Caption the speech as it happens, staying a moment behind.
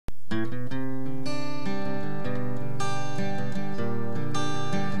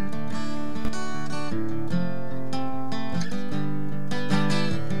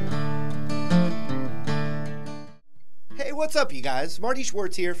What's up, you guys? Marty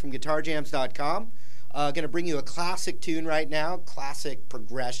Schwartz here from GuitarJams.com. Gonna bring you a classic tune right now, classic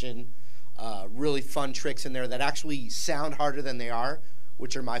progression, really fun tricks in there that actually sound harder than they are,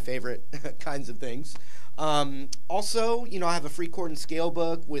 which are my favorite kinds of things. Also, I have a free chord and scale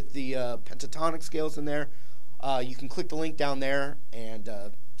book with the pentatonic scales in there. You can click the link down there and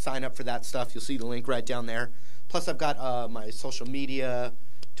sign up for that stuff. You'll see the link right down there. Plus, I've got my social media,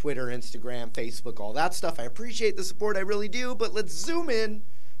 Twitter, Instagram, Facebook, all that stuff. I appreciate the support, I really do, but let's zoom in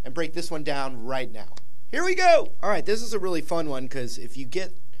and break this one down right now. Here we go! All right, this is a really fun one because if you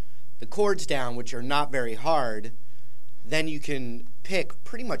get the chords down, which are not very hard, then you can pick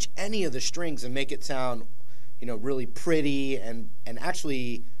pretty much any of the strings and make it sound, really pretty and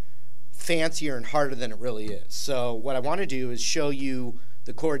actually fancier and harder than it really is. So what I want to do is show you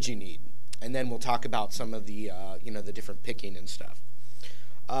the chords you need, and then we'll talk about some of the, the different picking and stuff.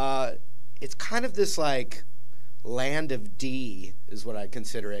 It's kind of this like land of D is what I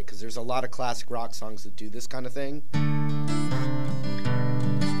consider it, because there's a lot of classic rock songs that do this kind of thing.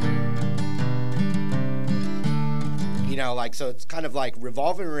 So it's kind of like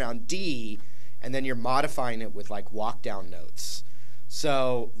revolving around D, and then you're modifying it with like walk down notes.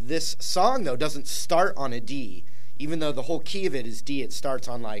 So this song though doesn't start on a D, even though the whole key of it is D. It starts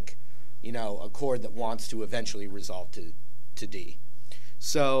on like, a chord that wants to eventually resolve to D.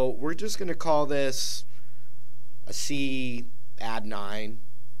 So we're just going to call this a C add 9.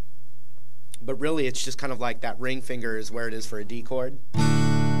 But really it's just kind of like that ring finger is where it is for a D chord.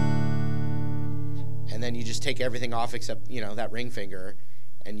 And then you just take everything off except, that ring finger.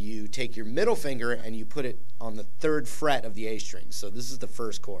 And you take your middle finger and you put it on the 3rd fret of the A string. So this is the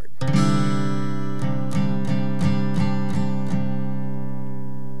first chord.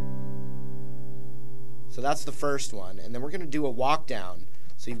 So that's the first one. And then we're going to do a walk down.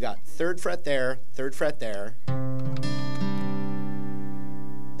 So you've got 3rd fret there, 3rd fret there.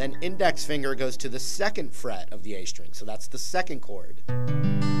 Then index finger goes to the 2nd fret of the A string. So that's the 2nd chord.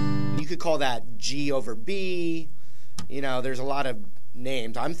 You could call that G over B. There's a lot of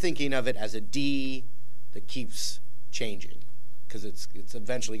names. I'm thinking of it as a D that keeps changing because it's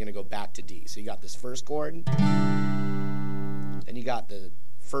eventually going to go back to D. So you got this first chord. Then you got the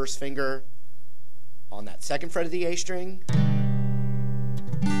 1st finger on that 2nd fret of the A string.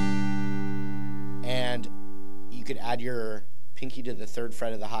 And you could add your pinky to the 3rd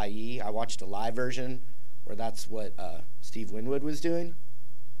fret of the high E. I watched a live version where that's what Steve Winwood was doing.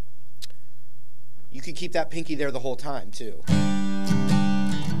 You could keep that pinky there the whole time too.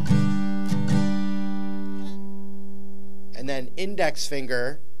 And then index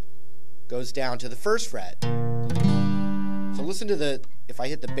finger goes down to the 1st fret. So listen to if I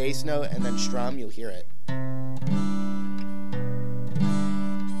hit the bass note and then strum, you'll hear it.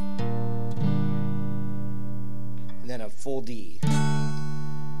 And then a full D.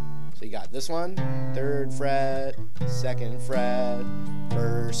 So you got this one, 3rd fret, 2nd fret,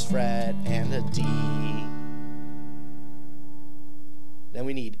 1st fret, and a D. Then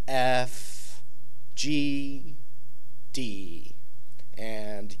we need F, G, D.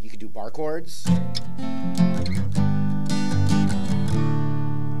 And you could do bar chords.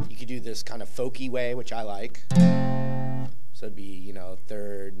 You could do this kind of folky way, which I like. So it'd be,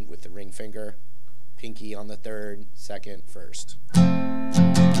 3rd with the ring finger, pinky on the 3rd, 2nd, 1st.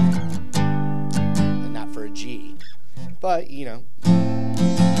 And not for a G. But, you do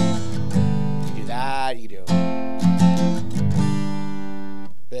that, you do.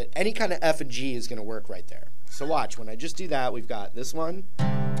 But any kind of F and G is going to work right there. So watch, when I just do that, we've got this one.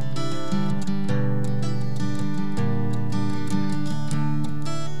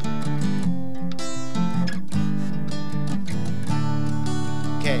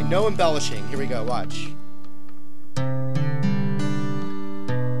 Okay, no embellishing. Here we go, watch.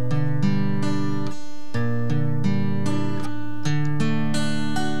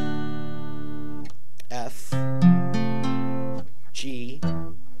 F, G,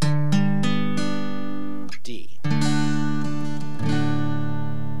 D.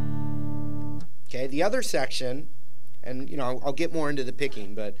 Okay, the other section, and I'll get more into the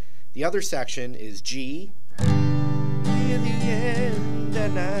picking, but the other section is G, near the end,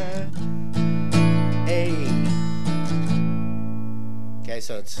 and A. Okay,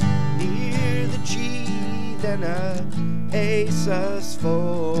 so it's near the G, then A sus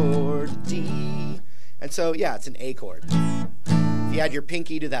 4 to D. And so, yeah, it's an A chord. If you add your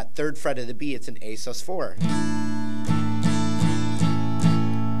pinky to that 3rd fret of the B, it's an A sus 4.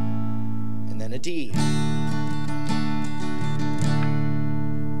 And then a D.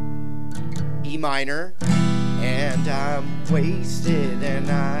 E minor, and I'm wasted,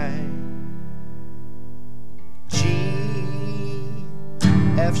 and I G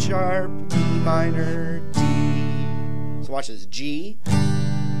F sharp, E minor, D. So watch this. G.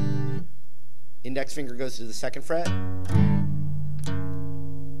 Index finger goes to the 2nd fret.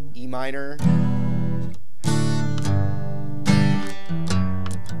 E minor.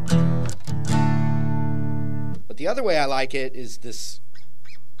 But the other way I like it is this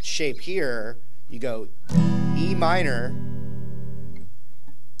shape here. You go E minor,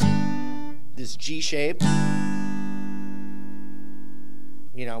 this G shape,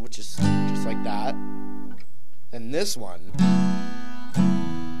 you know, which is just like that. And this one,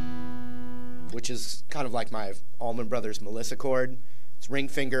 which is kind of like my Allman Brothers Melissa chord. It's ring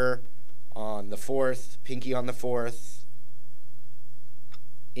finger on the 4th, pinky on the 4th,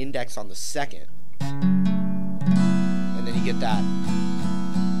 index on the 2nd. And then you get that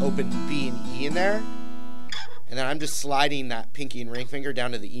open B and E in there. And then I'm just sliding that pinky and ring finger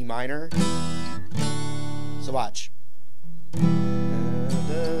down to the E minor. So watch.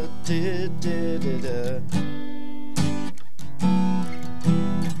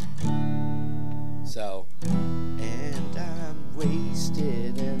 So, and I'm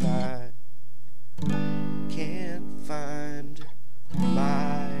wasted and I can't find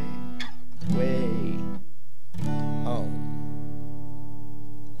my way home.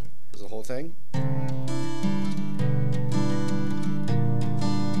 There's the whole thing.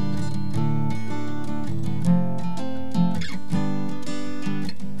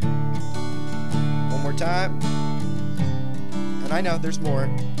 One more time. And I know there's more.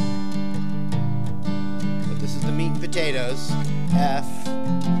 This is the meat and potatoes. F,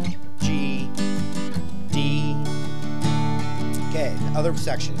 G, D. Okay, the other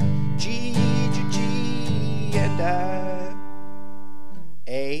section. G, G, G, and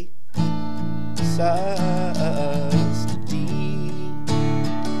A, sus, D.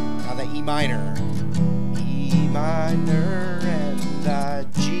 Now the E minor. E minor and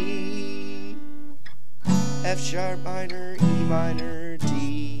G. F sharp minor, E minor, D.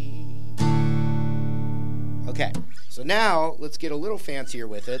 Okay, so now let's get a little fancier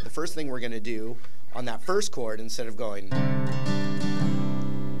with it. The first thing we're going to do on that first chord, instead of going,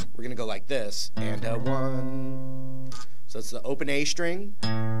 we're going to go like this, and a 1. So it's the open A string,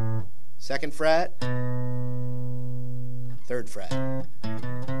 2nd fret, 3rd fret.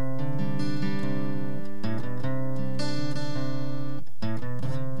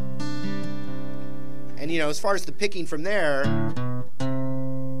 And you know, as far as the picking from there,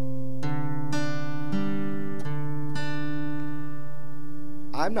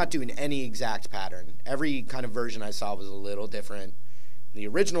 I'm not doing any exact pattern. Every kind of version I saw was a little different. The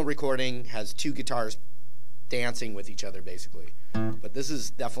original recording has 2 guitars dancing with each other, basically. But this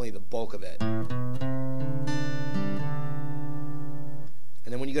is definitely the bulk of it. And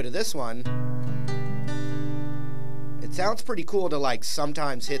then when you go to this one, it sounds pretty cool to like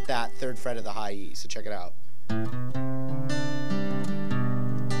sometimes hit that 3rd fret of the high E. So check it out.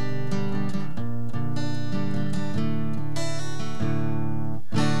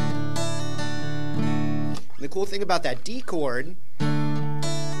 And the cool thing about that D chord,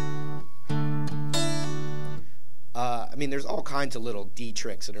 I mean, there's all kinds of little D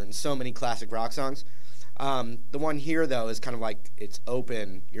tricks that are in so many classic rock songs. The one here, though, is kind of like it's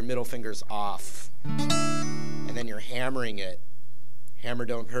open, your middle finger's off, and then you're hammering it. Hammer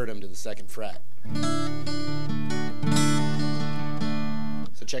don't hurt 'em to the 2nd fret.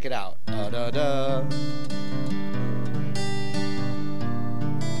 So check it out. Da, da, da.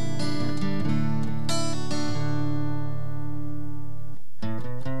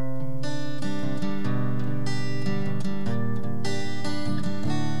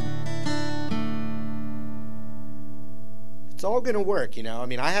 It's all going to work, you know. I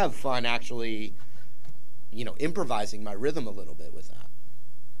mean, I have fun actually, you know, improvising my rhythm a little bit with that.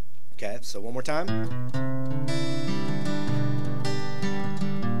 Okay, so one more time.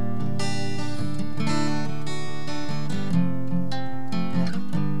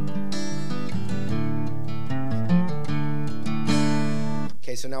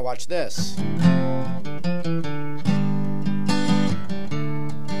 Okay, so now watch this.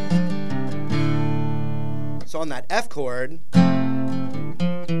 So on that F chord,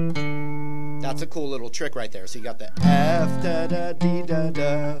 that's a cool little trick right there. So you got the F, da, da, dee, da,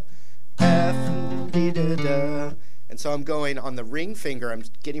 da, F, dee, da, da. And so I'm going on the ring finger, I'm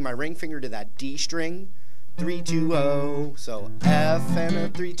getting my ring finger to that D string, 3, 2, 0. So F and a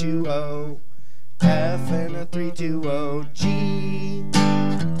 3, 2, 0, F and a 3, 2, 0, G,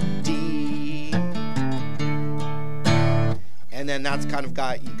 D. And then that's kind of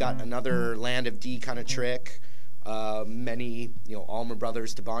got, you got another Land of D kind of trick. Many, you know, Allman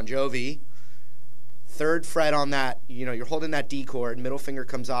Brothers to Bon Jovi 3rd fret on that, you're holding that D chord, middle finger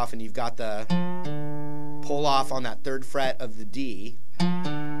comes off, and you've got the pull off on that 3rd fret of the D,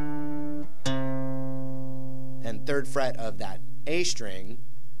 and 3rd fret of that A string,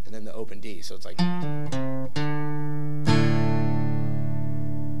 and then the open D. So it's like,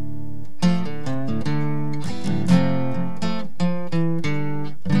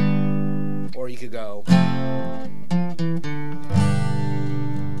 or you could go,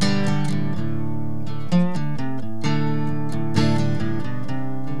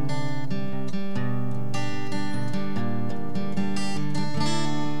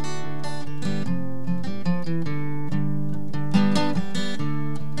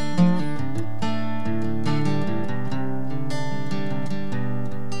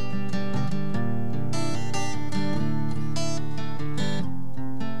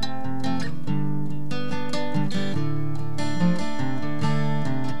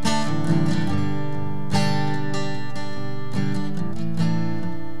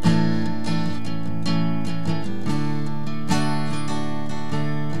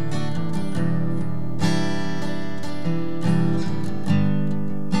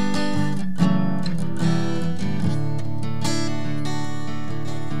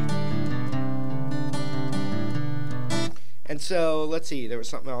 and so let's see, there was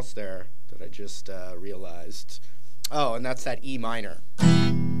something else there that I just realized. Oh, and that's that E minor.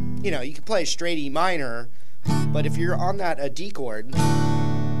 You can play a straight E minor, but if you're on that D chord,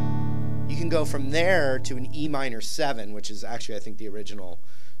 you can go from there to an E minor 7, which is actually, I think, the original.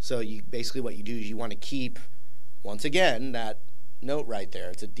 So basically what you do is you want to keep, once again, that note right there.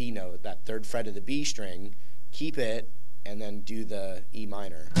 It's a D note, that 3rd fret of the B string. Keep it, and then do the E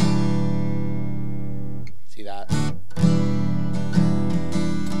minor. See that?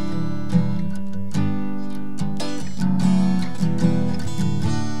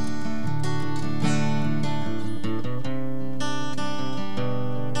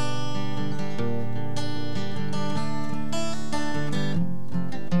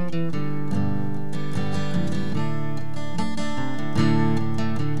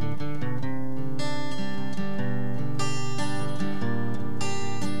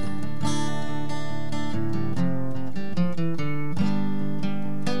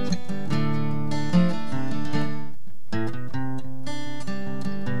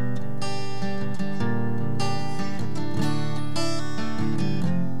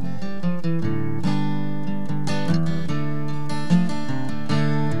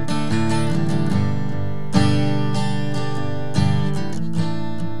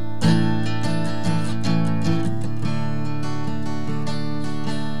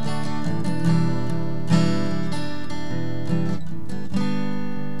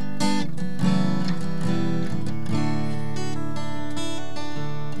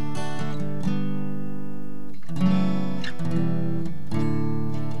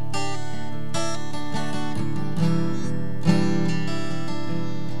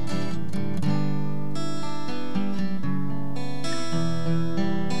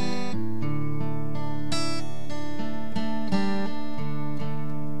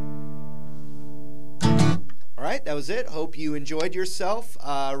 That was it. Hope you enjoyed yourself.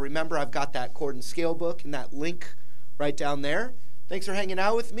 Remember, I've got that chord and scale book and that link right down there. Thanks for hanging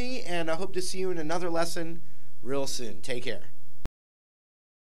out with me, and I hope to see you in another lesson real soon. Take care.